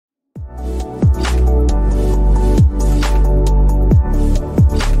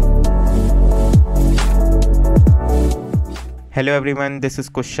Hello everyone, this is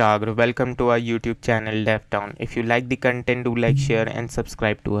Kushagra. Welcome to our YouTube channel DevTown. If you like the content, do like, share and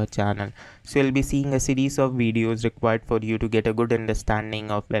subscribe to our channel. So you'll be seeing a series of videos required for you to get a good understanding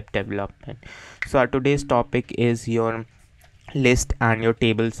of web development. So our today's topic is your list and your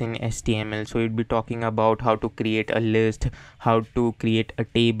tables in HTML. So we'll be talking about how to create a list, how to create a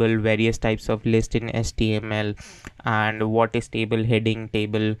table, various types of list in HTML, and what is table heading,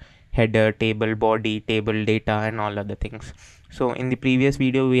 table header, table body, table data, and all other things. So in the previous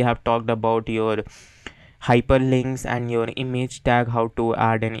video we have talked about your hyperlinks and your image tag, how to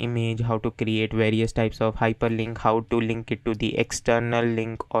add an image, how to create various types of hyperlink, how to link it to the external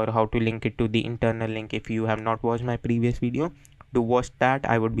link or how to link it to the internal link. If you have not watched my previous video, do watch that.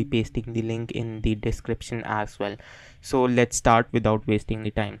 I would be pasting the link in the description as well. So let's start without wasting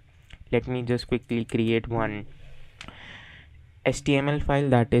the time. Let me just quickly create one HTML file,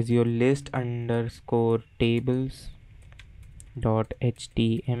 that is your list underscore tables dot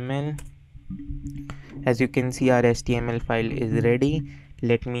html. As you can see, our HTML file is ready.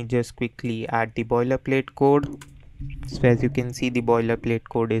 Let me just quickly add the boilerplate code. So as you can see, the boilerplate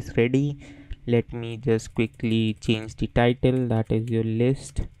code is ready. Let me just quickly change the title, that is your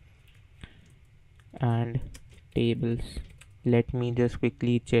list and tables. Let me just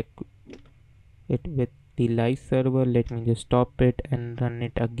quickly check it with the live server. Let me just stop it and run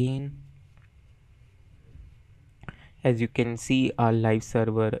it again. As you can see, our live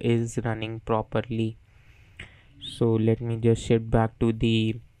server is running properly. So let me just shift back to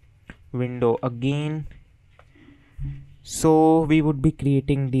the window again. So we would be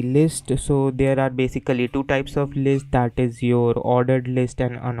creating the list. So there are basically two types of list, that is your ordered list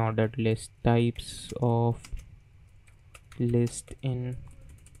and unordered list. Types of list in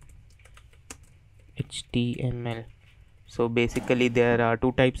HTML. So basically there are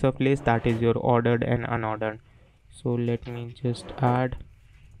two types of list, that is your ordered and unordered. So let me just add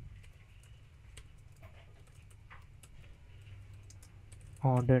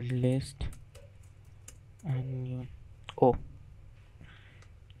ordered list and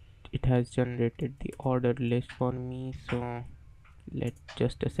it has generated the ordered list for me. So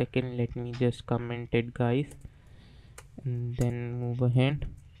just a second, let me just comment it guys and then move ahead.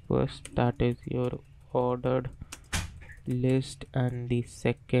 First, that is your ordered list and the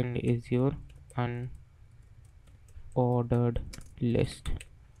second is your unordered list.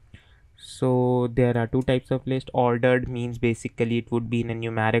 So there are two types of list. Ordered means basically it would be in a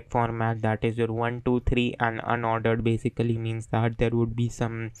numeric format, that is your 1 2 3, and unordered basically means that there would be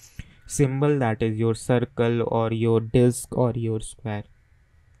some symbol, that is your circle or your disk or your square.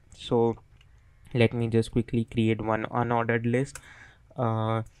 So let me just quickly create one unordered list.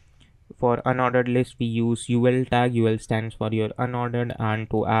 For unordered list we use ul tag. Ul stands for your unordered, and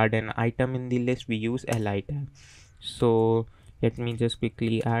to add an item in the list we use li tag. So let me just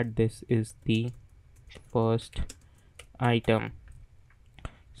quickly add, this is the first item.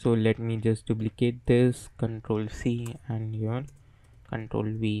 So let me just duplicate this, Control C and your Control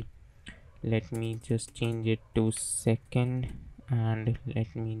V. Let me just change it to second and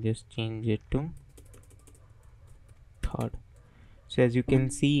let me just change it to third. So as you can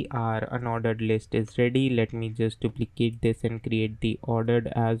see, our unordered list is ready. Let me just duplicate this and create the ordered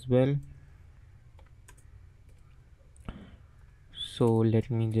as well. So let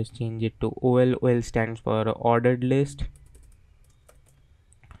me just change it to OL. OL stands for ordered list.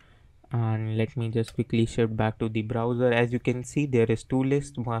 And let me just quickly shift back to the browser. As you can see, there is two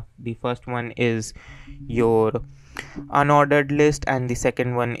lists. The first one is your unordered list and the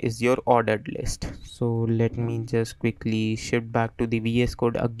second one is your ordered list. So let me just quickly shift back to the VS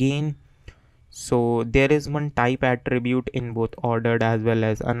Code again. So there is one type attribute in both ordered as well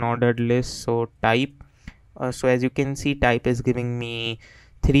as unordered list. So type, so as you can see, type is giving me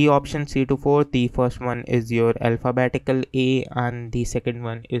three options, 3 to 4. The first one is your alphabetical A, and the second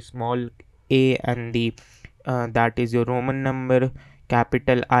one is small a, and the that is your Roman number,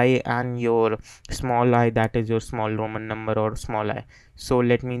 capital I, and your small I, that is your small Roman number or small I. So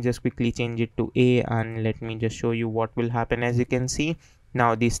let me just quickly change it to A and let me just show you what will happen. As you can see,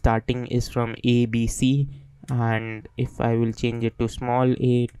 now the starting is from A B C, and if I will change it to small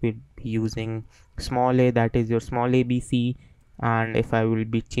a, it will be using small a, that is your small ABC. And if I will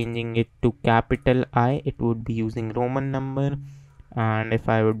be changing it to capital I, it would be using Roman number, and if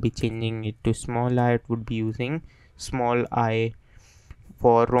I would be changing it to small I, it would be using small I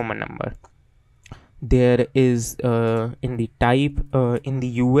for Roman number. There is in the type, in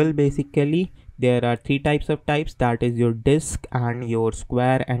the UL basically there are three types of types, that is your disk and your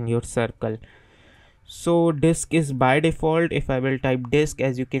square and your circle. So disk is by default. If I will type disk,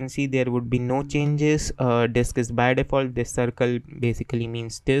 as you can see, there would be no changes. Disk is by default. This circle basically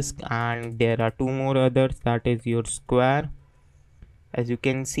means disk, and there are two more others, that is your square. As you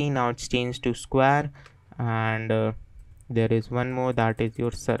can see, now it's changed to square, and there is one more, that is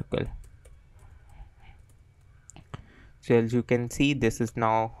your circle. So as you can see, this is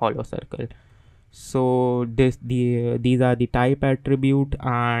now hollow circle. So these are the type attribute,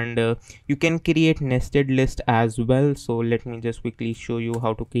 and you can create nested list as well. So let me just quickly show you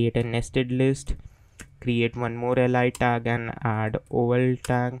how to create a nested list. Create one more li tag and add oval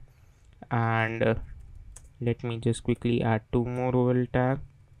tag, and let me just quickly add two more oval tag.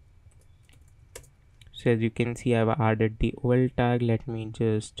 So as you can see, I've added the oval tag. Let me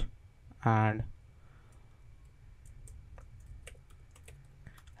just add.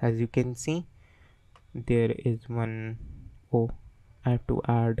 As you can see, there is one. Oh, I have to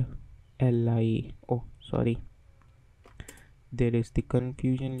add li. Oh, sorry, there is the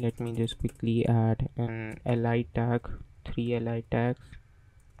confusion. Let me just quickly add an li tag, 3 li tags,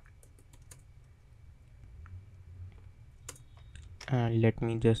 and let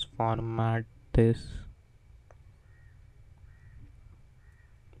me just format this.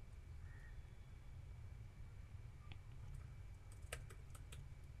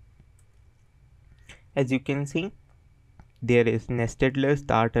 As you can see, there is nested list.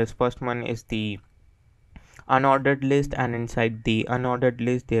 That is, first one is the unordered list, and inside the unordered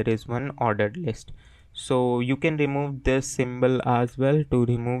list there is one ordered list. So you can remove this symbol as well. To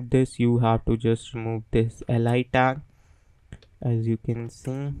remove this, you have to just remove this li tag. As you can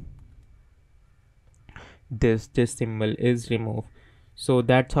see, this symbol is removed. So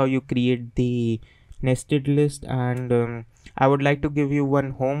that's how you create the nested list. And I would like to give you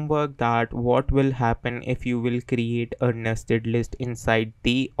one homework, that what will happen if you will create a nested list inside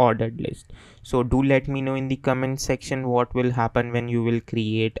the ordered list. So do let me know in the comment section what will happen when you will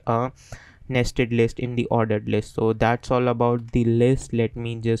create a nested list in the ordered list. So that's all about the list. Let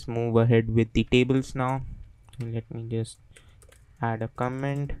me just move ahead with the tables now. Let me just add a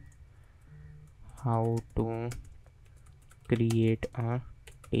comment, how to create a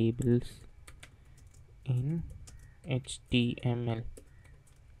tables in HTML.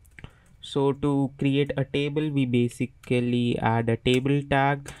 So to create a table, we basically add a table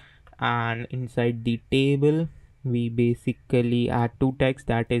tag, and inside the table we basically add two tags,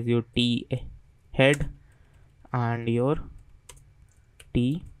 that is your t head and your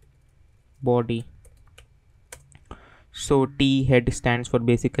t body. So T head stands for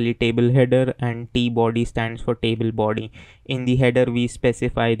basically table header, and T body stands for table body. In the header we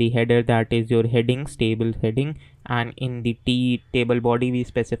specify the header, that is your headings, table heading, and in the T table body we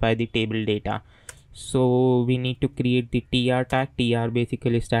specify the table data. So we need to create the tr tag. Tr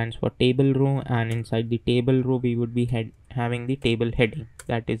basically stands for table row, and inside the table row we would be having the table heading,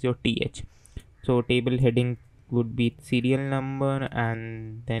 that is your th. So table heading would be serial number,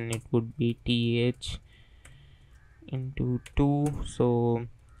 and then it would be th into 2. So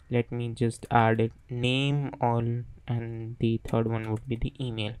let me just add it name all, and the third one would be the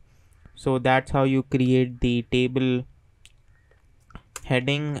email. So that's how you create the table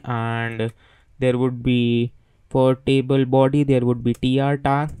heading. And there would be, for table body there would be tr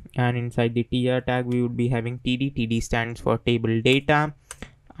tag, and inside the tr tag we would be having td stands for table data,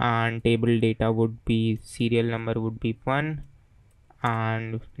 and table data would be serial number would be 1,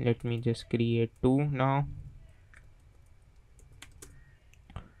 and let me just create 2 now.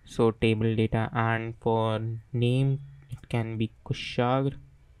 So table data, and for name it can be Kushag,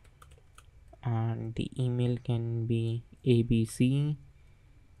 and the email can be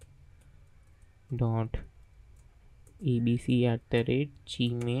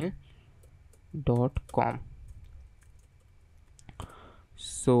abc@gmail.com.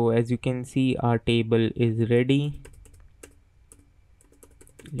 So as you can see, our table is ready.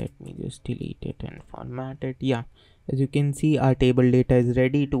 Let me just delete it and format it. Yeah, as you can see, our table data is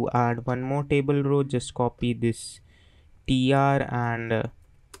ready. To add one more table row, just copy this tr and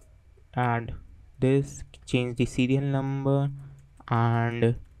add this, change the serial number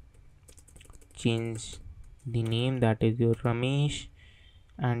and change the name, that is your Ramesh,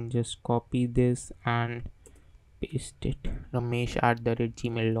 and just copy this and paste it,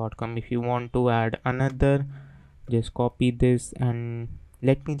 ramesh@gmail.com. If you want to add another, just copy this, and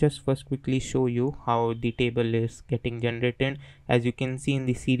let me just first quickly show you how the table is getting generated. As you can see, in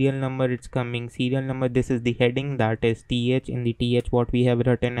the serial number it's coming serial number, this is the heading, that is th. In the th what we have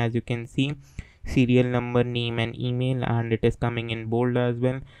written, as you can see, serial number, name and email, and it is coming in bold as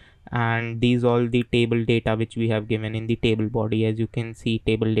well. And these all the table data which we have given in the table body. As you can see,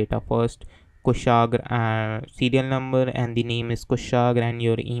 table data first, Kushagra serial number, and the name is Kushagra, and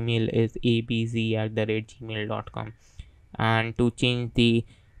your email is abz@gmail.com. And to change the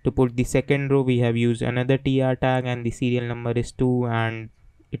to put the second row, we have used another tr tag, and the serial number is 2, and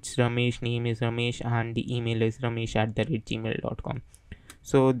its Ramesh, name is Ramesh, and the email is ramesh@gmail.com.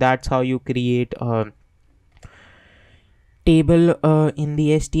 So that's how you create a table in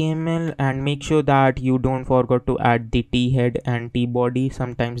the HTML. And make sure that you don't forget to add the t head and t body.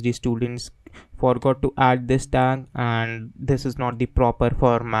 Sometimes the students forgot to add this tag, and this is not the proper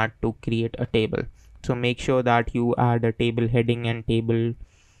format to create a table. So make sure that you add a table heading and table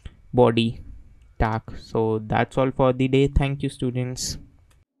body tag. So that's all for the day. Thank you, students.